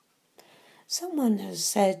Someone has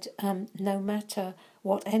said, no matter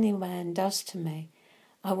what any man does to me,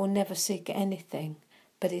 I will never seek anything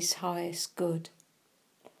but his highest good.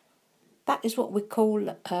 That is what we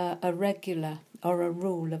call a regular or a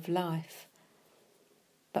rule of life.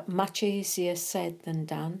 But much easier said than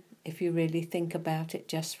done, if you really think about it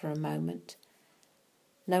just for a moment.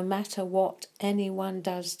 No matter what anyone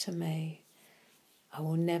does to me, I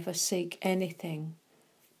will never seek anything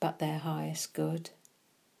but their highest good.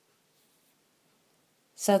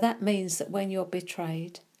 So that means that when you're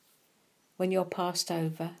betrayed, when you're passed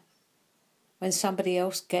over, when somebody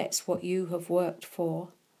else gets what you have worked for,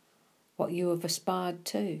 what you have aspired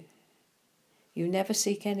to, you never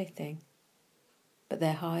seek anything but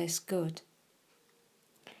their highest good.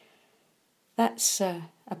 That's a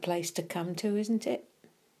place to come to, isn't it?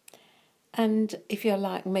 And if you're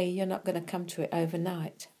like me, you're not going to come to it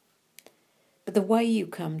overnight. But the way you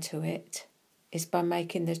come to it is by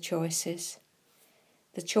making the choices.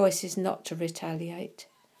 The choice is not to retaliate.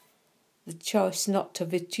 The choice not to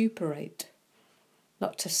vituperate,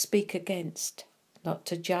 not to speak against, not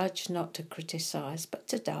to judge, not to criticise, but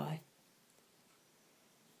to die.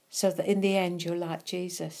 So that in the end you're like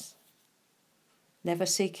Jesus, never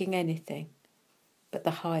seeking anything but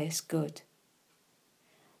the highest good.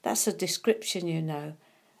 That's a description, you know,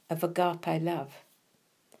 of agape love.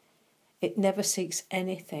 It never seeks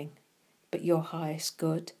anything but your highest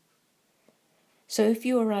good. So if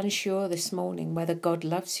you are unsure this morning whether God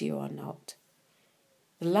loves you or not,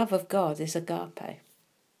 the love of God is agape,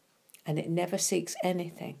 and it never seeks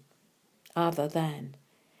anything other than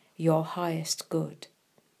your highest good.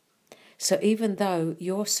 So even though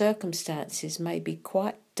your circumstances may be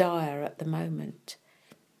quite dire at the moment,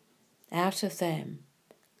 out of them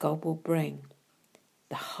God will bring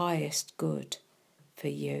the highest good for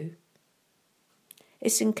you.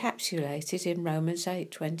 It's encapsulated in Romans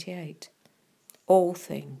 8:28. All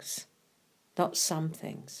things, not some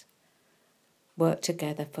things, work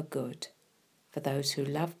together for good, for those who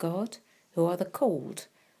love God, who are the called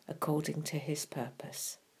according to his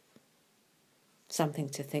purpose. Something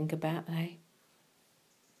to think about, eh?